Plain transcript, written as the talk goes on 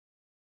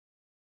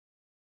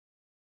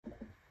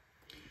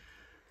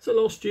So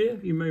last year,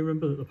 you may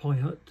remember that the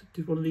PiHut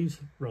did one of these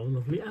rather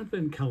lovely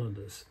advent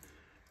calendars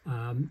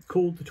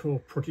called the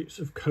 12 Projects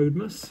of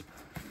Codemas,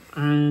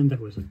 and there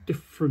was a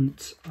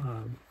different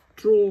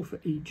draw for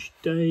each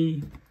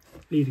day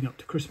leading up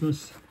to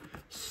Christmas,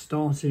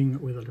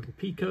 starting with a little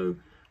Pico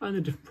and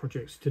the different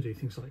projects to do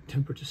things like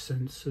temperature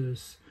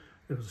sensors.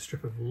 There was a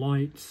strip of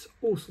lights,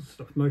 all sorts of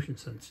stuff, motion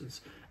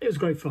sensors. It was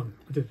great fun.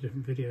 I did a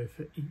different video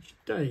for each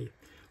day.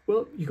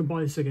 Well, you can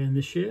buy this again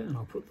this year, and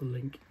I'll put the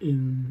link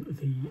in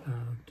the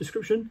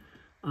description.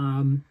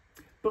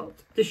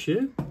 But this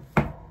year,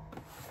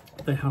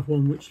 they have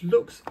one which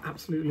looks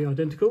absolutely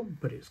identical,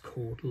 but it's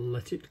called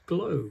Let It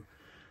Glow.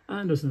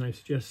 And as the name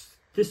suggests,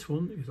 this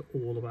one is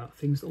all about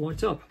things that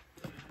light up.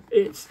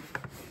 It's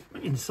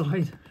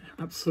inside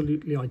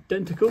absolutely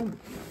identical,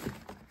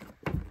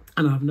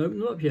 and I haven't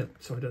opened them up yet,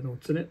 so I don't know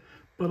what's in it,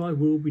 but I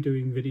will be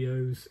doing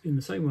videos in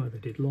the same way I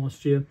did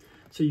last year,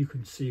 so you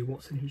can see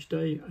what's in each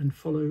day and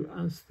follow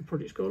as the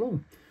projects go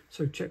along.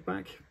 So check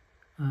back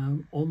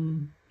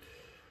on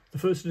the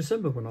 1st of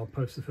December when I'll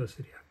post the first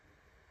video.